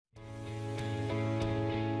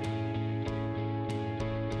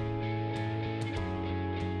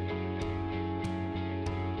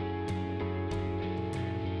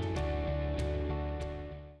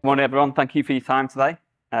Morning, everyone. Thank you for your time today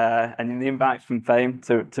and in the invite from Fame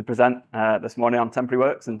to present this morning on temporary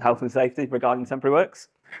works and health and safety regarding temporary works.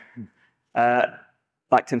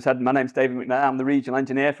 Like Tim said, my name's David McNair. I'm the regional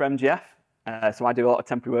engineer for MGF. So I do a lot of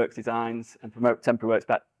temporary works designs and promote temporary works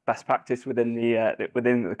best practice within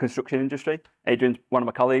the construction industry. Adrian's one of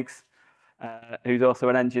my colleagues, who's also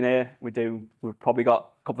an engineer. We've probably got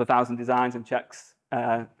a couple of thousand designs and checks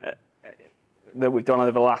that we've done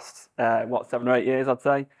over the last 7 or 8 years, I'd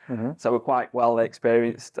say. So we're quite well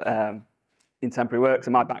experienced in temporary works.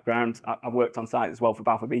 And my background, I've worked on site as well for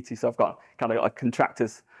Balfour Beatty, so I've got kind of a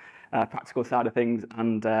contractor's practical side of things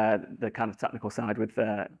and the kind of technical side with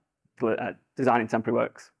designing temporary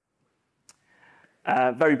works.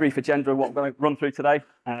 Very brief agenda of what we're going to run through today.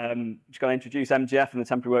 Just going to introduce MGF and the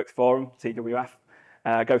Temporary Works Forum, TWF,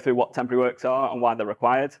 go through what temporary works are and why they're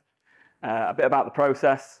required, a bit about the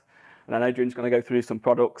process, and then Adrian's going to go through some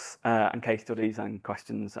products and case studies and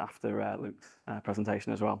questions after Luke's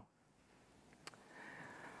presentation as well.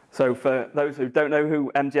 So for those who don't know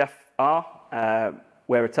who MGF are,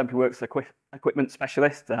 we're a temporary works equipment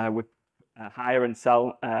specialist. We hire and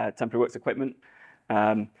sell temporary works equipment,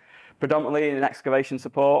 predominantly in excavation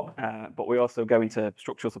support, but we also go into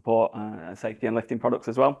structural support, safety and lifting products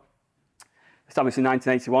as well. Established in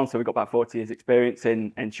 1981, so we've got about 40 years experience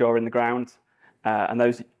in shoring the ground. And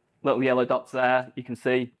those little yellow dots there, you can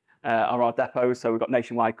see, are our depots. So we've got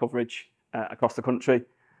nationwide coverage across the country,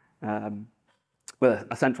 with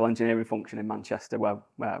a central engineering function in Manchester where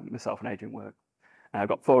myself and Adrian work. I've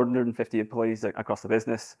got 450 employees across the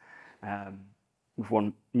business. We've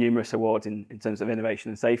won numerous awards in terms of innovation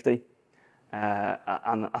and safety.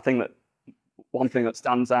 And I think that one thing that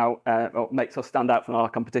stands out, or makes us stand out from our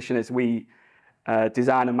competition, is we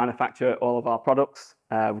design and manufacture all of our products.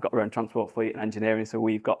 We've got our own transport fleet and engineering, so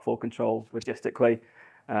we've got full control logistically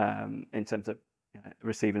in terms of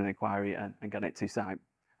receiving an inquiry and getting it to site.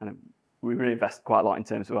 And we really invest quite a lot in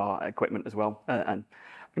terms of our equipment as well, and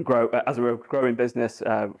grow as we're a growing business.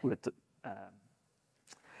 We're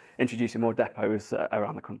introducing more depots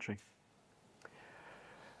around the country.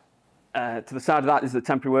 To the side of that is the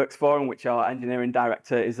Temporary Works Forum, which our engineering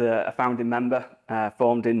director is a founding member,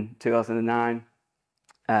 formed in 2009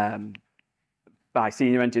 by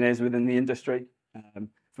senior engineers within the industry,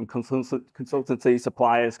 from consultancy,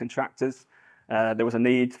 suppliers, contractors. There was a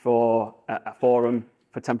need for a forum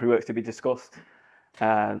for temporary works to be discussed,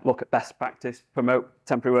 look at best practice, promote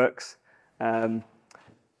temporary works,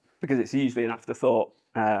 because it's usually an afterthought.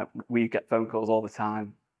 We get phone calls all the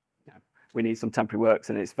time. We need some temporary works,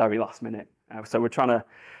 and it's very last minute. So we're trying to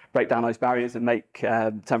break down those barriers and make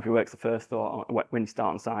temporary works the first thought when you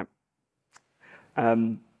start on site.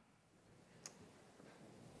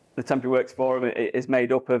 The Temporary Works Forum is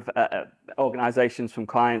made up of organisations from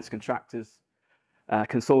clients, contractors,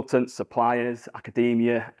 consultants, suppliers,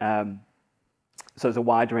 academia. So there's a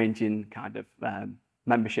wide-ranging kind of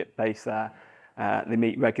membership base there. They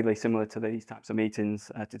meet regularly, similar to these types of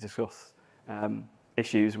meetings, to discuss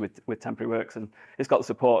issues with temporary works, and it's got the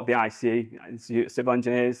support of the ICE, Institute of Civil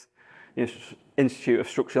Engineers, Institute of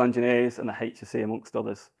Structural Engineers, and the HSE, amongst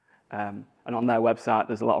others. And on their website,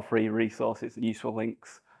 there's a lot of free resources and useful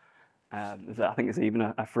links. I think there's even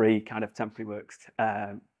a free kind of temporary works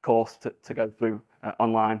course to go through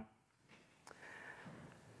online.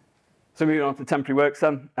 So moving on to temporary works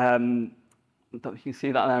then. You can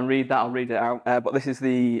see that and read that. I'll read it out. But this is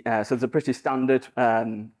so there's a British standard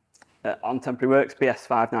on temporary works, BS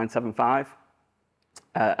 5975,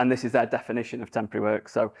 and this is their definition of temporary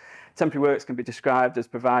works. So temporary works can be described as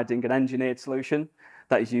providing an engineered solution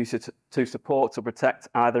that is used to support or protect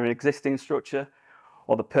either an existing structure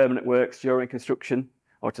or the permanent works during construction,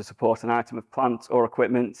 or to support an item of plant or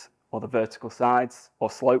equipment, or the vertical sides or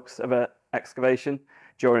slopes of an excavation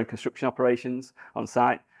during construction operations on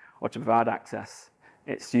site, or to provide access.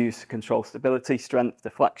 It's used to control stability, strength,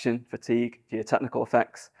 deflection, fatigue, geotechnical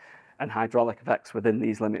effects, and hydraulic effects within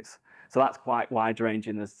these limits. So that's quite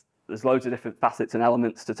wide-ranging. There's loads of different facets and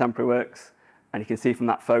elements to temporary works, and you can see from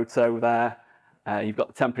that photo there, you've got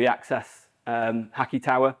the temporary access hacky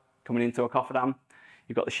tower coming into a cofferdam.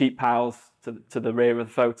 You've got the sheet piles to the rear of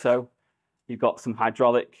the photo. You've got some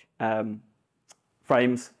hydraulic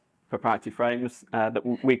frames, proprietary frames that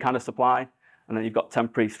we kind of supply, and then you've got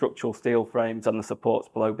temporary structural steel frames and the supports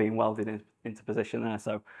below being welded into position there.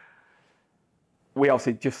 So we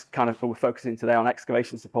obviously just kind of, we're focusing today on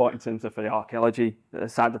excavation support in terms of the archaeology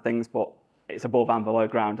side of things, but it's above and below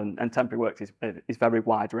ground, and temporary works is very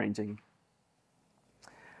wide ranging.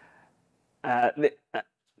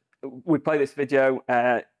 We play this video,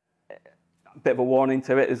 a bit of a warning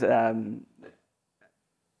to it is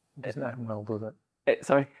Doesn't end well, does it?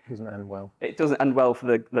 Sorry? Doesn't end well. It doesn't end well for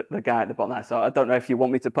the guy at the bottom there. So I don't know if you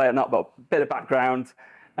want me to play it or not, but a bit of background.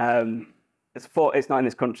 It's not in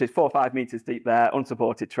this country. It's 4 or 5 meters deep there,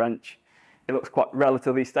 unsupported trench. It looks quite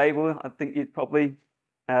relatively stable. I think you'd probably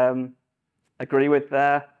agree with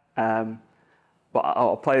there. But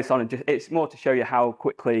I'll play this on, and it's more to show you how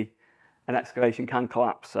quickly an excavation can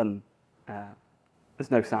collapse, and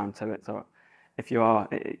there's no sound to it. So if you are,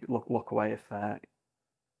 look away if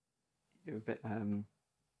you're a bit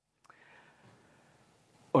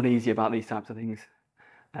uneasy about these types of things.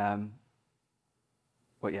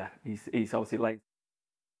 But yeah, he's obviously late.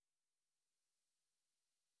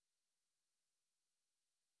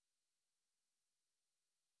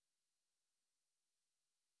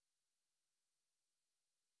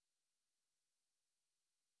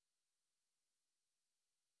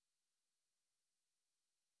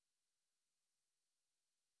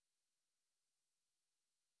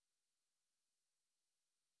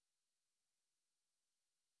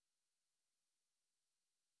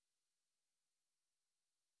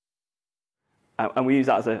 And we use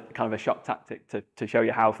that as a kind of a shock tactic to show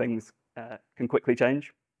you how things can quickly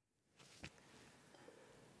change.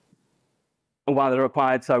 And why they're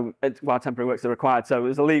required, so why temporary works are required. So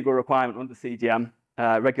there's a legal requirement under CGM,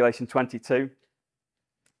 Regulation 22,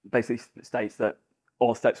 basically states that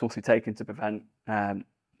all steps must be taken to prevent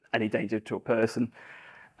any danger to a person,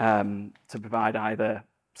 to provide either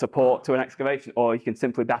support to an excavation, or you can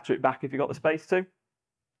simply batter it back if you've got the space to.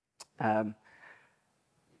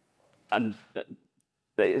 And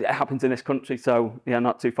it happens in this country, so yeah,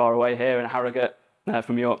 not too far away here in Harrogate,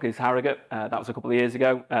 from York is Harrogate. That was a couple of years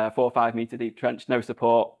ago. 4 or 5 meter deep trench, no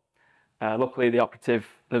support. Luckily, the operative,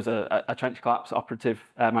 there was a trench collapse. Operative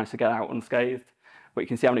managed to get out unscathed, but you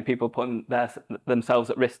can see how many people putting themselves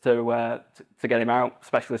at risk to get him out.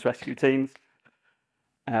 Specialist rescue teams.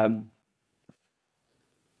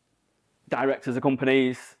 Directors of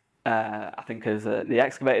companies. I think as the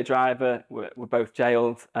excavator driver were both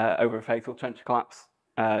jailed over a fatal trench collapse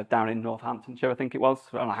down in Northamptonshire, I think it was,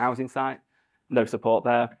 on a housing site. No support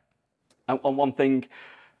there. And one thing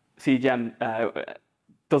CGM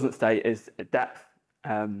doesn't state is depth.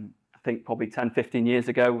 I think probably 10, 15 years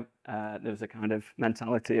ago, there was a kind of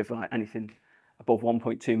mentality of like anything above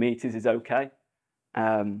 1.2 meters is okay.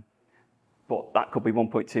 But that could be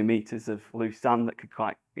 1.2 meters of loose sand that could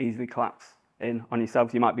quite easily collapse in on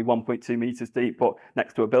yourself. You might be 1.2 meters deep, but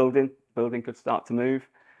next to a building could start to move.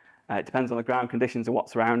 It depends on the ground conditions and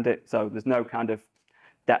what's around it. So there's no kind of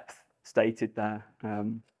depth stated there.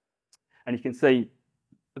 And you can see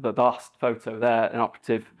the last photo there, an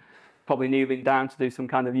operative probably kneeling down to do some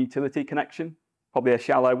kind of utility connection, probably a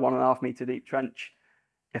shallow 1.5 meter deep trench.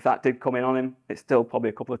 If that did come in on him, it's still probably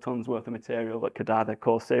a couple of tons worth of material that could either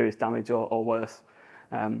cause serious damage or worse.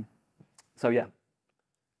 So yeah,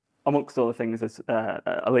 amongst other things, there's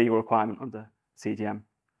a legal requirement under CGM.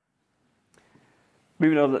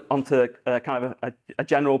 Moving on to kind of a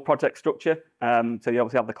general project structure. So you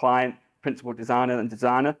obviously have the client, principal designer, and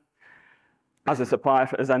designer. As a supplier,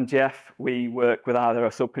 as MGF, we work with either a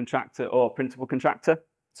subcontractor or principal contractor.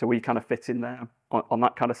 So we kind of fit in there on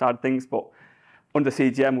that kind of side of things. But under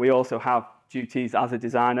CGM, we also have duties as a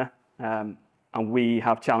designer, and we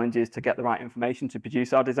have challenges to get the right information to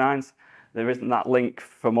produce our designs. There isn't that link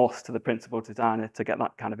from us to the principal designer to get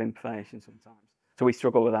that kind of information sometimes. So we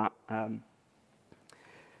struggle with that.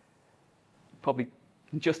 Probably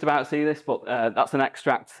just about see this, but that's an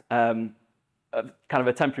extract of kind of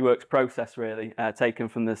a temporary works process, really, taken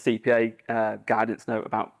from the CPA guidance note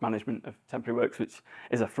about management of temporary works, which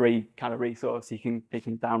is a free kind of resource you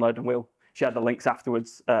can download, and we'll share the links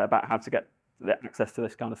afterwards about how to get access to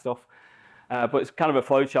this kind of stuff. But it's kind of a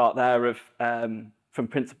flow chart there of from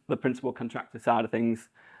the principal contractor side of things.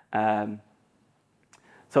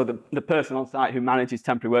 So the person on site who manages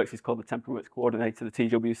temporary works is called the temporary works coordinator, the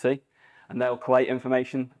TWC, and they'll collate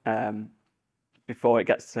information before it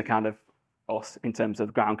gets to kind of us in terms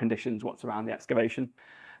of ground conditions, what's around the excavation,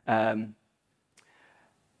 and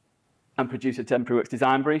produce a temporary works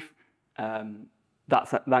design brief.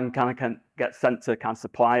 That's then kind of get sent to kind of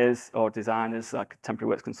suppliers or designers, like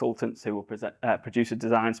temporary works consultants, who will produce a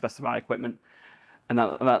design, specify equipment, and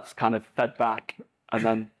that's kind of fed back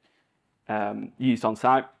and then used on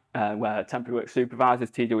site, where temporary works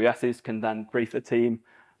supervisors, TWSs, can then brief the team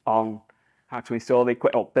on how to install the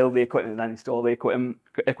equipment, or build the equipment and then install the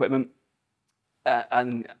equipment,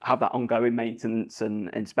 and have that ongoing maintenance and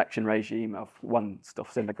inspection regime of when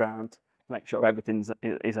stuff's in the ground, make sure everything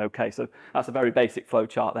is okay. So that's a very basic flow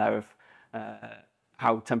chart there of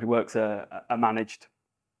how temporary works are managed.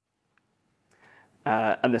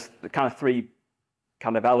 And there's kind of three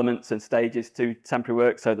kind of elements and stages to temporary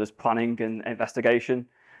work. So there's planning and investigation,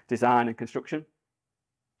 design and construction.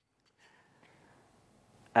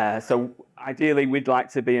 So ideally, we'd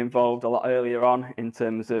like to be involved a lot earlier on in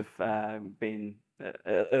terms of being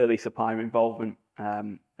early supplier involvement.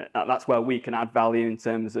 That's where we can add value in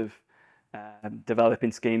terms of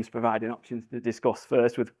developing schemes, providing options to discuss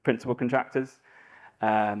first with principal contractors.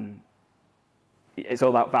 It's all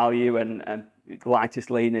about value and lightest,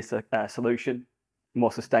 leanest solution,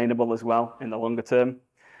 more sustainable as well in the longer term.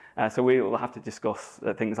 So we will have to discuss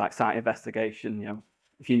things like site investigation. You know,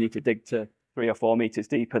 if you need to dig to 3 or 4 meters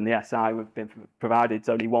deep and the SI we've been provided is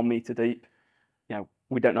only 1 meter deep, you know,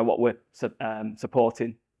 we don't know what we're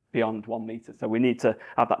supporting beyond 1 meter. So we need to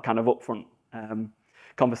have that kind of upfront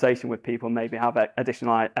conversation with people, maybe have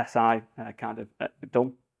additional SI kind of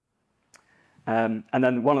done. And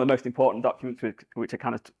then one of the most important documents, which I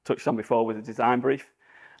kind of touched on before, was a design brief.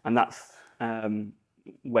 And that's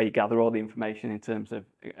where you gather all the information in terms of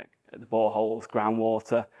the boreholes,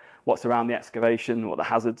 groundwater, what's around the excavation, what the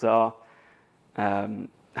hazards are,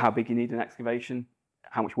 how big you need an excavation,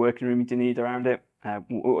 how much working room do you need around it,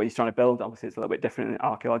 what you're trying to build. Obviously, it's a little bit different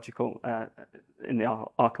in the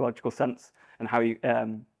archaeological sense, and how you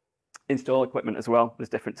install equipment as well. There's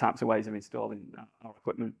different types of ways of installing our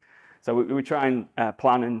equipment. So we try and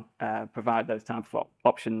plan and provide those types of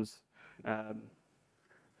options,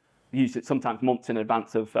 use it sometimes months in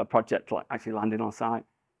advance of a project like actually landing on site.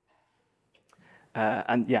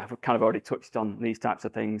 And yeah, we've kind of already touched on these types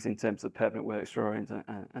of things in terms of permanent works drawings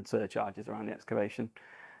and surcharges around the excavation.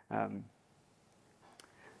 The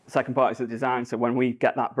second part is the design. So when we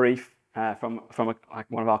get that brief from like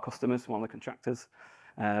one of our customers, one of the contractors,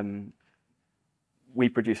 we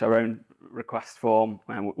produce our own request form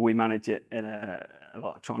and we manage it in an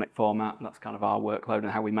electronic format. That's kind of our workload and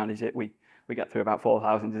how we manage it. We get through about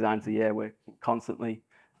 4,000 designs a year. We're constantly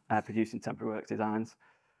producing temporary works designs.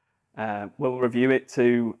 We'll review it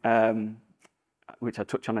to, which I'll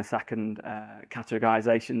touch on in a second,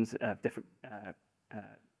 categorizations of different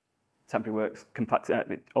temporary works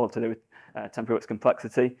complexity, all to do with temporary works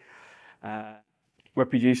complexity. We'll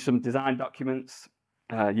produce some design documents,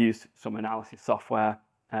 use some analysis software,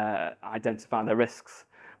 identify the risks,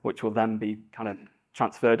 which will then be kind of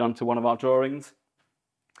transferred onto one of our drawings,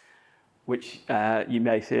 which you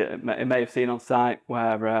may have seen on site,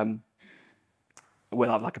 where we'll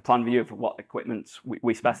have like a plan view of what equipment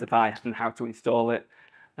we specify and how to install it.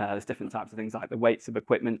 There's different types of things like the weights of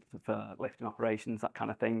equipment for lifting operations, that kind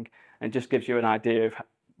of thing, and just gives you an idea of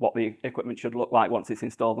what the equipment should look like once it's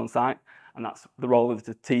installed on site. And that's the role of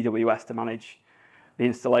the TWS, to manage the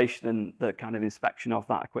installation and the kind of inspection of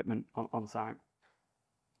that equipment on site.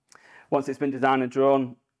 Once it's been designed and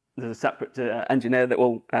drawn, there's a separate engineer that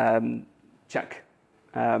will check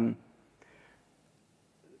the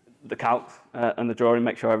calcs and the drawing,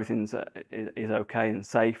 make sure everything's is okay and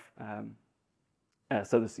safe.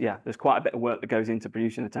 So there's quite a bit of work that goes into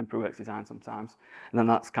producing a temporary works design sometimes, and then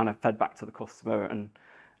that's kind of fed back to the customer and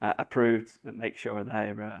approved and make sure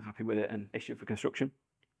they're happy with it and issued for construction.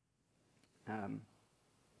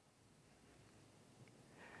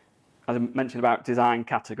 As I mentioned about design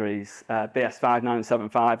categories, BS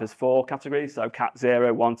 5975 has 4 categories, so Cat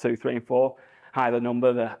 0, 1, 2, 3, and 4. Higher the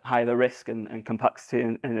number, the higher the risk and complexity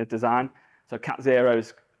in the design. So Cat 0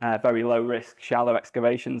 is very low risk, shallow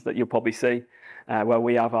excavations that you'll probably see, where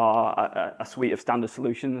we have a suite of standard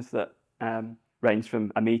solutions that range from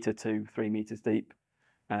 1 meter to 3 meters deep.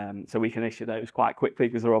 So we can issue those quite quickly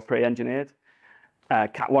because they're all pre-engineered.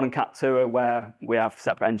 Cat 1 and Cat 2 are where we have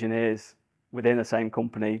separate engineers within the same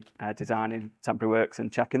company designing temporary works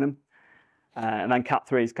and checking them. And then Cat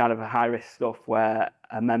 3 is kind of a high-risk stuff where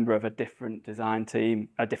a member of a different design team,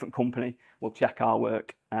 a different company, will check our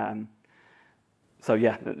work. So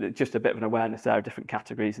yeah, just a bit of an awareness there of different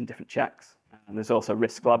categories and different checks. And there's also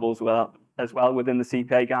risk levels as well within the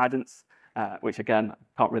CPA guidance, which again,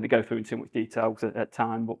 can't really go through in too much detail at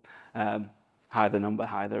time, but higher the number,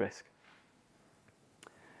 higher the risk.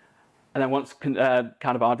 And then once kind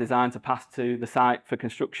of our designs are passed to the site for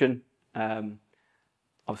construction,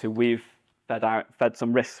 obviously we've fed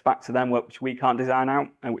some risks back to them, which we can't design out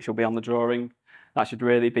and which will be on the drawing. That should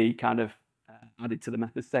really be kind of added to the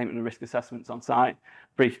method statement and risk assessments on site,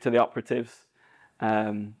 briefed to the operatives.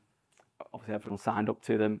 Obviously everyone signed up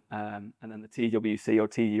to them, and then the TWC or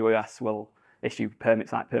TUS will issue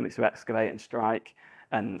permits like permits to excavate and strike,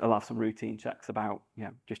 and they'll have some routine checks about, you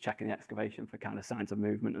know, just checking the excavation for kind of signs of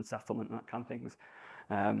movement and settlement and that kind of things.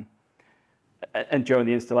 And during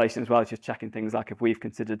the installation as well, it's just checking things like if we've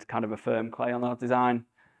considered kind of a firm clay on our design,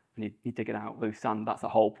 and you're digging out loose sand, that's the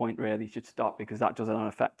whole point really. You should stop, because that does have an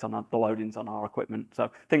effect on the loadings on our equipment.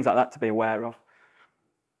 So things like that to be aware of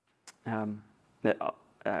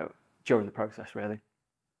during the process really.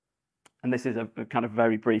 And this is a kind of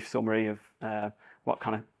very brief summary of what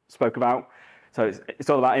kind of spoke about. So it's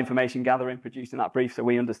all about information gathering, producing that brief so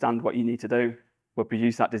we understand what you need to do. We'll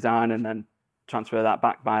produce that design and then transfer that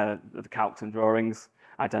back by the calcs and drawings,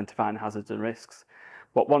 identifying hazards and risks.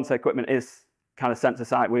 But once the equipment is kind of sent to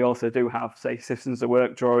site, we also do have, say, systems of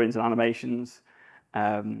work, drawings and animations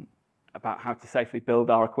about how to safely build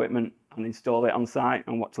our equipment and install it on site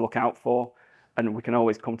and what to look out for. And we can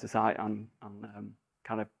always come to site and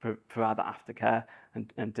kind of provide that aftercare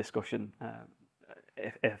and discussion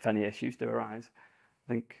if any issues do arise.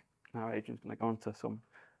 I think now Adrian's going to go on to some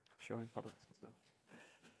showing products and stuff.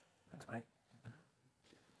 Thanks, mate.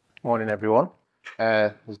 Morning, everyone.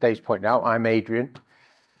 As Dave's pointed out, I'm Adrian.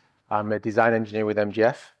 I'm a design engineer with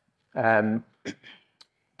MGF.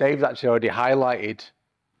 Dave's actually already highlighted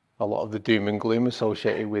a lot of the doom and gloom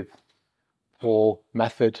associated with poor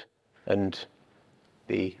method and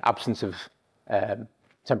the absence of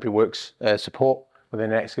temporary works support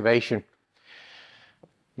within an excavation.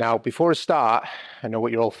 Now, before I start, I know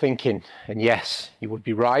what you're all thinking, and yes, you would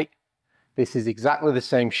be right. This is exactly the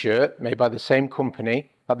same shirt made by the same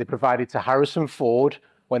company that they provided to Harrison Ford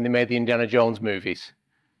when they made the Indiana Jones movies.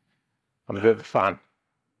 I'm a bit of a fan.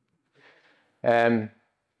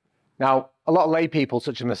 Now, a lot of lay people,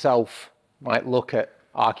 such as myself, might look at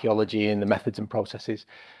archaeology and the methods and processes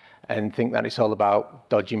and think that it's all about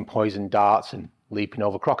dodging poison darts and leaping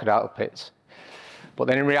over crocodile pits. But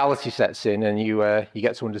then in reality sets in, and you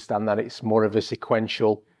get to understand that it's more of a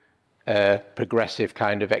sequential, progressive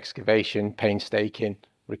kind of excavation, painstaking,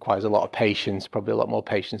 requires a lot of patience, probably a lot more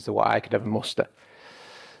patience than what I could ever muster.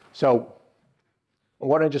 So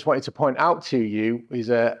what I just wanted to point out to you is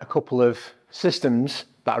a couple of systems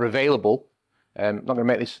that are available. I'm not going to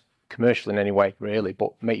make this commercial in any way, really,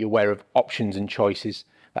 but make you aware of options and choices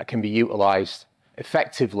that can be utilised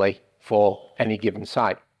effectively for any given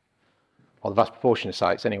site, or the vast proportion of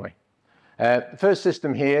sites anyway. The first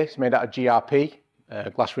system here is made out of GRP,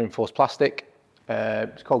 glass reinforced plastic.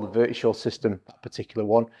 It's called the Vertisure system, that particular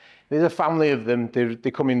one. There's a family of them.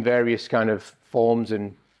 They come in various kind of forms,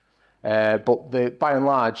 and but by and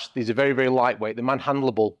large, these are very, very lightweight. They're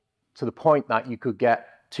manhandleable to the point that you could get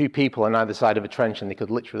two people on either side of a trench and they could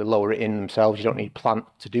literally lower it in themselves. You don't need plant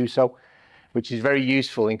to do so, which is very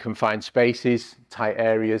useful in confined spaces, tight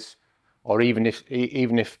areas, or even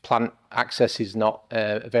if plant access is not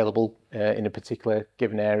available in a particular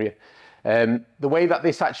given area. The way that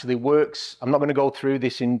this actually works, I'm not going to go through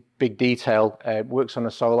this in big detail. It works on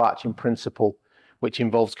a soil arching principle, which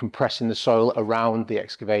involves compressing the soil around the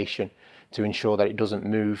excavation to ensure that it doesn't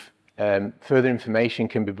move. Further information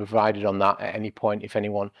can be provided on that at any point if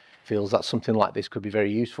anyone feels that something like this could be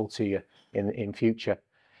very useful to you in future.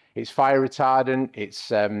 It's fire retardant,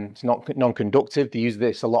 it's not non-conductive. They use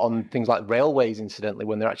this a lot on things like railways, incidentally,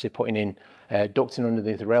 when they're actually putting in ducting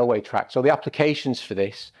underneath the railway track. So the applications for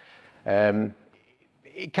this,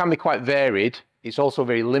 it can be quite varied. It's also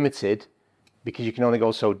very limited because you can only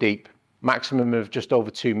go so deep. Maximum of just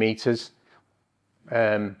over 2 meters.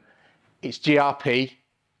 It's GRP.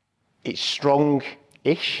 It's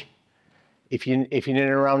strong-ish. If you're in and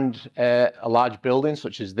around a large building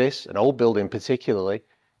such as this, an old building particularly,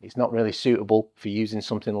 it's not really suitable for using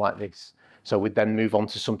something like this. So we'd then move on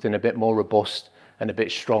to something a bit more robust and a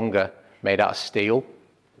bit stronger, made out of steel.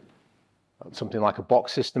 Something like a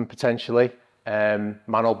box system potentially.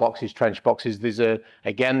 Manhole boxes, trench boxes. There's a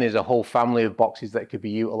whole family of boxes that could be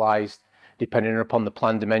utilised depending upon the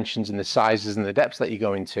plan dimensions and the sizes and the depths that you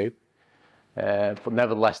go into. But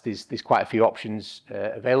nevertheless, there's quite a few options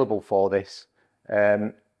available for this.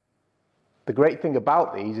 The great thing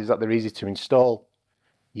about these is that they're easy to install.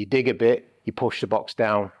 You dig a bit, you push the box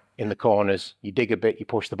down in the corners. You dig a bit, you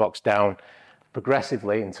push the box down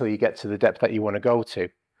progressively until you get to the depth that you want to go to.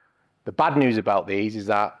 The bad news about these is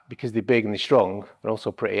that because they're big and they're strong, they're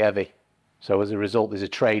also pretty heavy. So as a result, there's a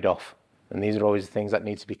trade-off. And these are always the things that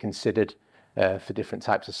need to be considered for different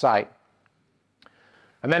types of site.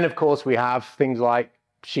 And then, of course, we have things like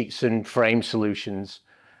sheets and frame solutions.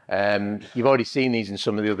 You've already seen these in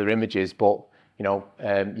some of the other images, but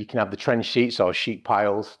you can have the trench sheets or sheet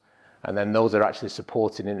piles, and then those are actually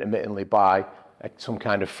supported intermittently by some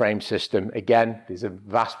kind of frame system. Again, there's a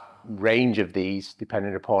vast range of these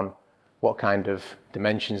depending upon what kind of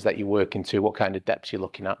dimensions that you work into, what kind of depths you're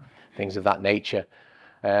looking at, things of that nature.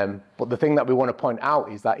 But the thing that we want to point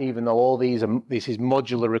out is that even though all this is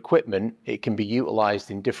modular equipment, it can be utilized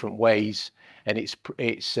in different ways, and it's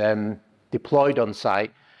deployed on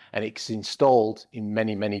site and it's installed in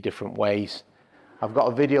many, many different ways. I've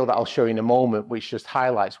got a video that I'll show you in a moment which just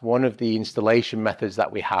highlights one of the installation methods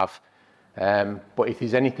that we have. But if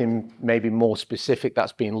there's anything maybe more specific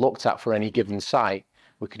that's being looked at for any given site,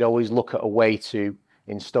 we could always look at a way to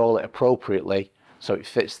install it appropriately so it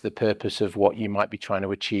fits the purpose of what you might be trying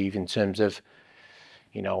to achieve in terms of,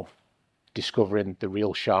 you know, discovering the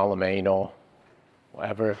real Charlemagne or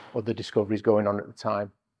whatever other discoveries going on at the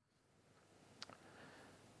time.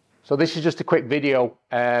 So this is just a quick video.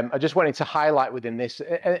 I just wanted to highlight within this,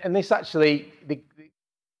 and this actually,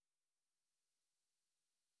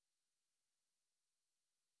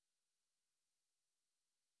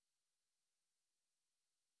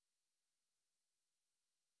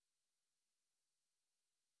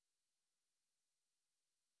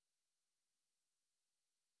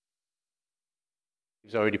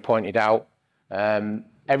 it's already pointed out,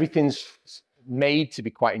 everything's made to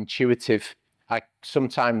be quite intuitive. I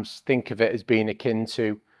sometimes think of it as being akin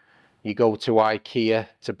to, you go to IKEA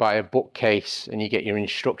to buy a bookcase and you get your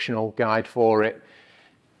instructional guide for it.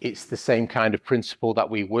 It's the same kind of principle that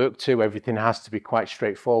we work to. Everything has to be quite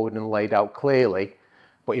straightforward and laid out clearly.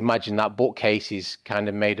 But imagine that bookcase is kind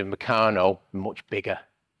of made of Meccano, much bigger.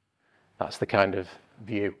 That's the kind of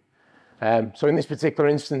view. So in this particular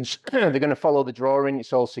instance, they're going to follow the drawing.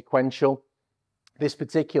 It's all sequential. This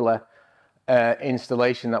particular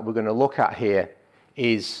installation that we're going to look at here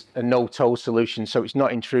is a no-toe solution, so it's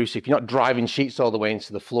not intrusive. You're not driving sheets all the way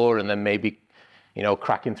into the floor and then maybe, you know,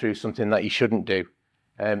 cracking through something that you shouldn't do.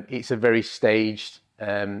 It's a very staged,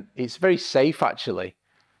 it's very safe actually,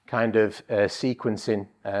 kind of sequencing.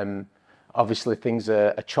 Obviously things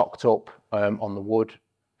are chalked up on the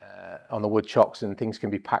wood chocks, and things can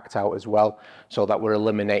be packed out as well, so that we're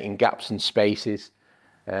eliminating gaps and spaces.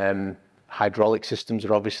 Hydraulic systems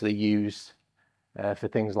are obviously used for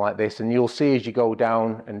things like this, and you'll see as you go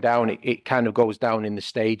down and down, it kind of goes down in the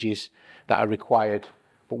stages that are required.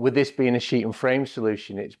 But with this being a sheet and frame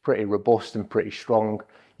solution, it's pretty robust and pretty strong.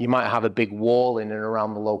 You might have a big wall in and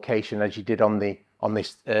around the location, as you did on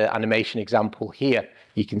this animation example here.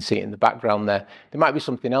 You can see it in the background there. There might be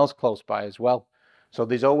something else close by as well. So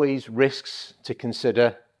there's always risks to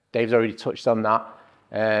consider. Dave's already touched on that.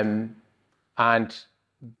 And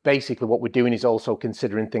basically what we're doing is also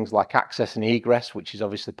considering things like access and egress, which is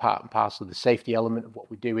obviously part and parcel of the safety element of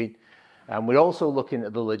what we're doing. And we're also looking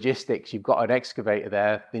at the logistics. You've got an excavator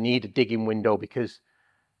there. They need a digging window because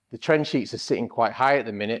the trench sheets are sitting quite high at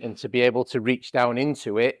the minute, and to be able to reach down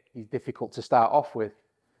into it is difficult to start off with.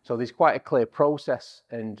 So there's quite a clear process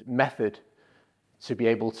and method to be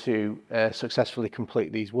able to successfully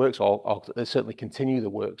complete these works, or certainly continue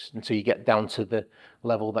the works until you get down to the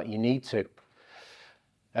level that you need to.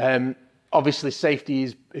 Obviously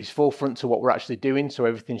safety is forefront to what we're actually doing, so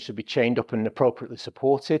everything should be chained up and appropriately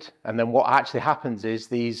supported. And then what actually happens is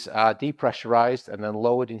these are depressurized and then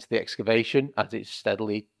lowered into the excavation as it's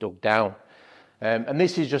steadily dug down. And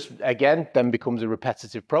this is just, again, then becomes a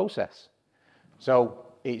repetitive process. So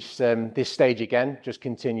it's this stage again just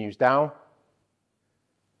continues down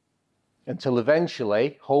until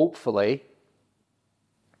eventually, hopefully,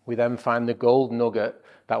 we then find the gold nugget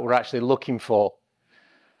that we're actually looking for.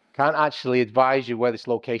 Can't actually advise you where this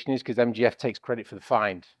location is because MGF takes credit for the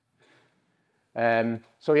find.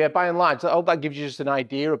 So yeah, by and large, I hope that gives you just an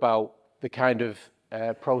idea about the kind of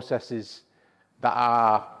processes that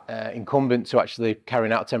are incumbent to actually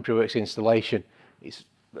carrying out temporary works installation. It's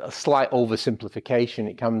a slight oversimplification.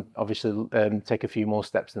 It can obviously take a few more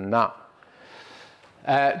steps than that.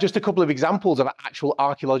 Just a couple of examples of actual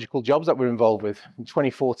archaeological jobs that we're involved with. In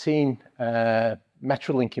 2014,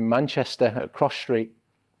 Metrolink in Manchester at Cross Street,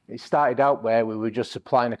 it started out where we were just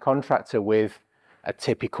supplying a contractor with a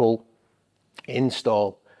typical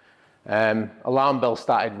install. Alarm bells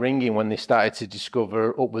started ringing when they started to discover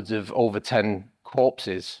upwards of over 10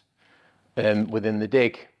 corpses within the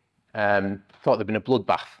dig. Thought there'd been a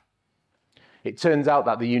bloodbath. It turns out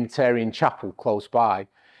that the Unitarian chapel close by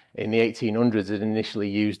in the 1800s had initially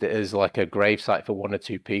used it as like a gravesite for 1 or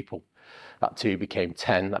 2 people. That 2 became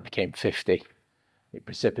 10, that became 50. It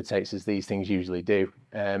precipitates as these things usually do.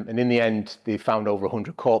 And in the end, they found over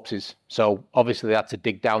 100 corpses. So obviously they had to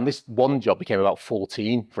dig down. This one job became about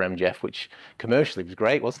 14 for MGF, which commercially was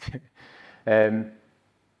great, wasn't it?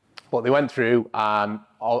 But they went through,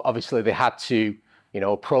 obviously they had to,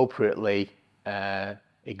 appropriately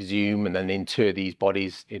exhume and then inter these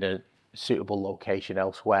bodies in a suitable location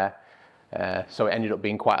elsewhere. So it ended up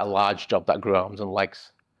being quite a large job that grew arms and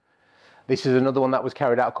legs. This is another one that was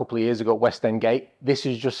carried out a couple of years ago at West End Gate. This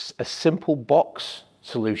is just a simple box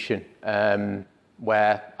solution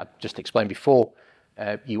where I just explained before,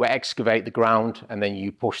 you excavate the ground and then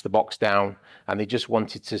you push the box down, and they just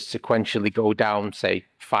wanted to sequentially go down, say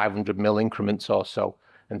 500 mil increments or so,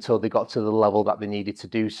 until they got to the level that they needed to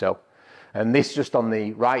do so. And this just on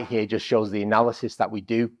the right here just shows the analysis that we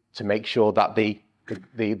do to make sure that the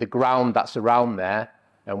ground that's around there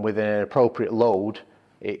and with an appropriate load,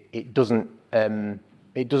 it doesn't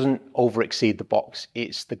over exceed the box.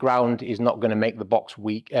 The ground is not going to make the box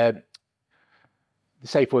weak. The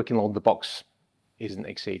safe working load of the box isn't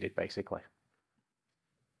exceeded, basically.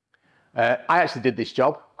 I actually did this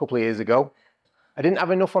job a couple of years ago. I didn't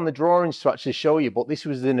have enough on the drawings to actually show you, but this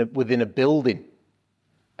was within a building.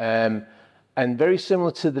 And very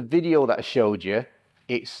similar to the video that I showed you,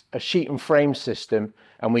 it's a sheet and frame system,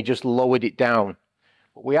 and we just lowered it down.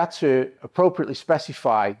 But we had to appropriately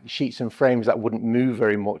specify sheets and frames that wouldn't move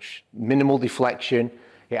very much, minimal deflection.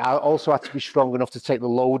 It also had to be strong enough to take the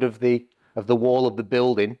load of the wall of the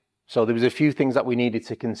building. So there was a few things that we needed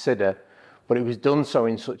to consider, but it was done so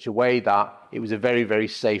in such a way that it was a very, very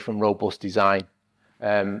safe and robust design.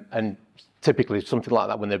 And typically something like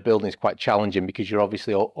that when they're building is quite challenging, because you're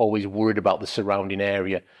obviously always worried about the surrounding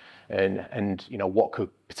area and you know what could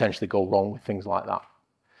potentially go wrong with things like that.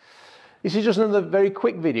 This is just another very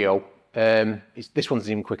quick video. This one's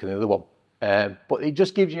even quicker than the other one, but it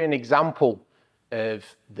just gives you an example of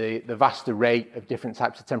the vast array of different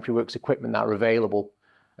types of temporary works equipment that are available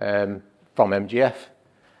from MGF.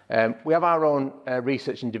 We have our own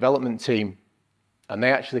research and development team, and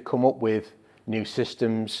they actually come up with new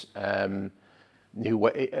systems, new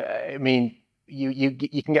way. I mean,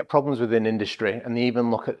 you can get problems within industry, and they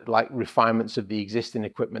even look at like refinements of the existing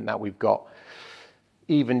equipment that we've got,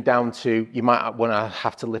 even down to you might want to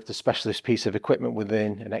have to lift a specialist piece of equipment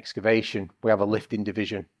within an excavation. We have a lifting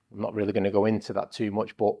division. I'm not really going to go into that too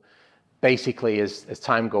much, but basically as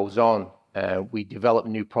time goes on, we develop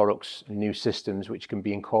new products and new systems which can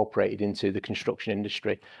be incorporated into the construction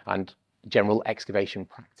industry and general excavation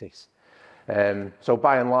practice. So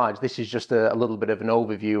by and large, this is just a little bit of an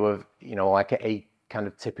overview of, you know, like a kind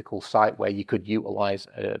of typical site where you could utilize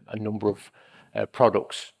a number of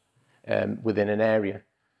products within an area.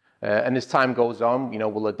 And as time goes on, you know,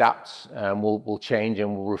 we'll adapt, we'll change,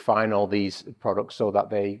 and we'll refine all these products so that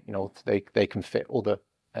they, you know, they can fit other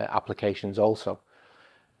applications also.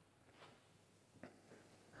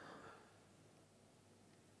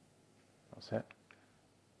 That's it.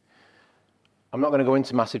 I'm not going to go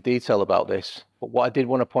into massive detail about this, but what I did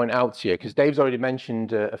want to point out to you, because Dave's already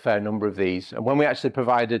mentioned a fair number of these, and when we actually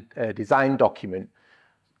provided a design document,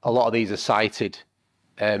 a lot of these are cited.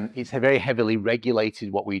 It's very heavily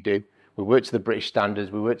regulated what we do. We work to the British standards,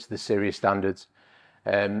 we work to the Syria standards,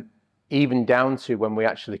 even down to when we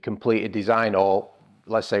actually complete a design, or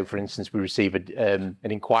let's say, for instance, we receive an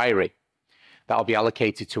inquiry, that'll be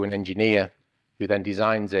allocated to an engineer who then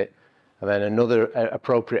designs it. And then another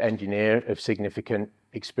appropriate engineer of significant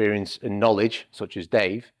experience and knowledge, such as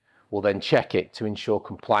Dave, will then check it to ensure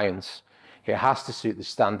compliance. It has to suit the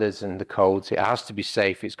standards and the codes. It has to be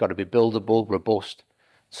safe. It's got to be buildable, robust,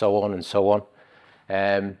 so on and so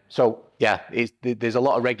on. So yeah, there's a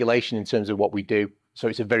lot of regulation in terms of what we do. So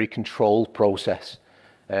it's a very controlled process.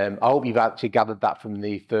 I hope you've actually gathered that from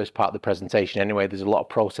the first part of the presentation. Anyway, there's a lot of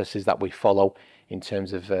processes that we follow in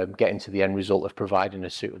terms of getting to the end result of providing a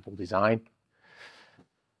suitable design.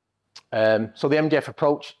 So the MGF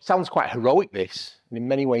approach sounds quite heroic, this, and in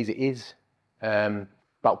many ways it is,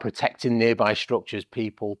 about protecting nearby structures,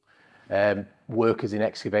 people, workers in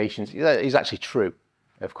excavations. It is actually true,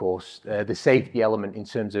 of course. The safety element in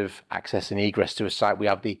terms of access and egress to a site, we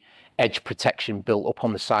have the edge protection built up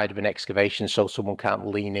on the side of an excavation so someone can't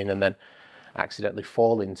lean in and then accidentally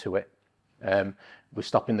fall into it. We're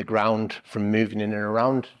stopping the ground from moving in and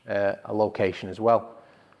around a location as well.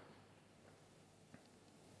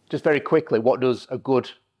 Just very quickly, what does a good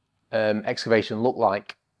excavation look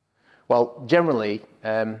like? Well, generally,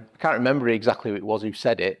 I can't remember exactly who it was who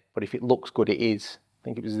said it, but if it looks good, it is. I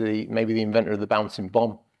think it was maybe the inventor of the bouncing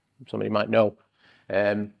bomb. Somebody might know.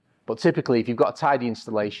 But typically, if you've got a tidy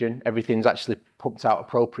installation, everything's actually pumped out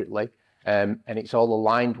appropriately, and it's all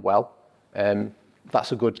aligned well.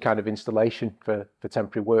 That's a good kind of installation for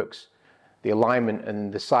temporary works. The alignment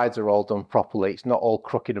and the sides are all done properly. It's not all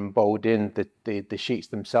crooked and bowed in. The sheets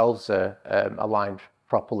themselves are aligned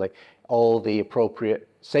properly. All the appropriate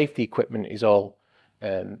safety equipment is all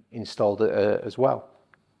installed as well.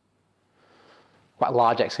 Quite a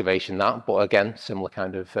large excavation that, but again, similar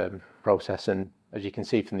kind of process. And as you can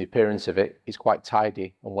see from the appearance of it, it's quite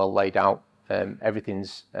tidy and well laid out.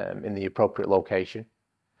 Everything's in the appropriate location.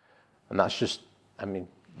 And that's just, I mean,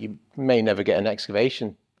 you may never get an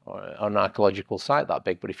excavation or an archaeological site that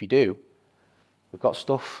big, but if you do, we've got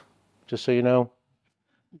stuff, just so you know.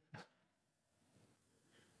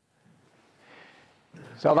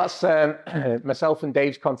 So that's myself and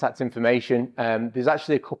Dave's contact information. There's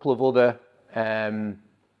actually a couple of other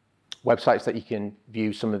websites that you can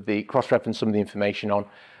view some of the cross-reference some of the information on.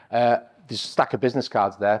 There's a stack of business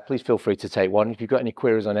cards there. Please feel free to take one. If you've got any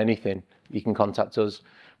queries on anything, you can contact us.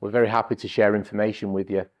 We're very happy to share information with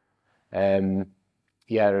you.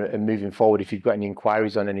 Yeah, and moving forward, if you've got any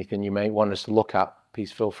inquiries on anything you may want us to look at,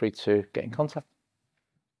 please feel free to get in contact.